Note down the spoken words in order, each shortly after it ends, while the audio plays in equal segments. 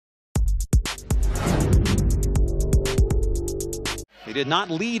They did not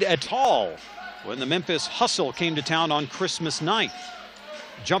lead at all when the Memphis Hustle came to town on Christmas night.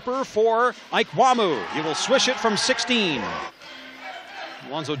 Jumper for Ike Nwamu. He will swish it from 16.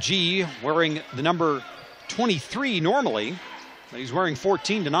 Alonzo G wearing the number 23 normally, but he's wearing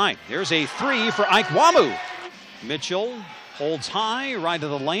 14 tonight. There's a three for Ike Nwamu. Mitchell holds high, right of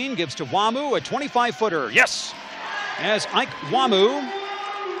the lane, gives to Nwamu, a 25-footer. Yes! As Ike Nwamu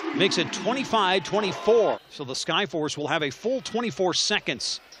makes it 25-24. So the Skyforce will have a full 24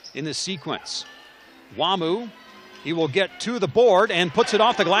 seconds in this sequence. Nwamu, he will get to the board and puts it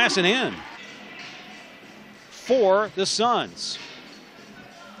off the glass and in. For the Suns.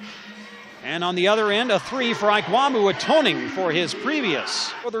 And on the other end, a three for Ike Nwamu, atoning for his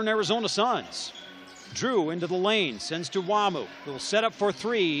previous Northern Arizona Suns. Drew into the lane, sends to Nwamu. He'll set up for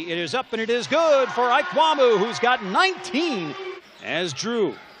three. It is up and it is good for Ike Nwamu, who's got 19. As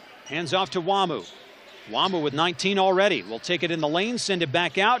Drew hands off to Nwamu. Nwamu with 19 already. Will take it in the lane, send it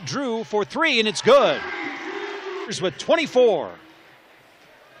back out. Drew for three, and it's good. Here's with 24.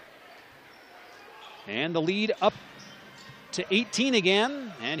 And the lead up to 18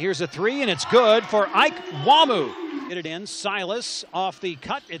 again. And here's a three, and it's good for Ike Nwamu. Get it in. Silas off the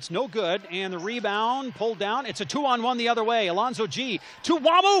cut. It's no good. And the rebound pulled down. It's a 2-on-1 the other way. Alonzo G to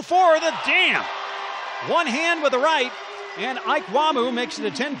Nwamu for the jam. One hand with the right. And Ike Nwamu makes it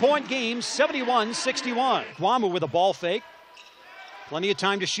a 10-point game, 71-61. Nwamu with a ball fake. Plenty of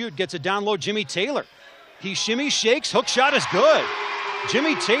time to shoot. Gets it down low. Jimmy Taylor. He shimmies, shakes. Hook shot is good.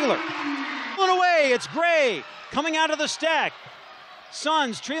 Jimmy Taylor. One away. It's Gray coming out of the stack.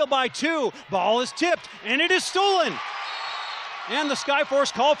 Suns trail by 2. Ball is tipped, and it is stolen. And the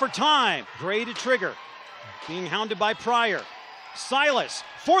Skyforce call for time. Gray to trigger. Being hounded by Pryor. Silas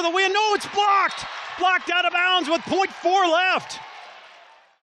for the win. No, it's blocked. Blocked out of bounds with .4 left.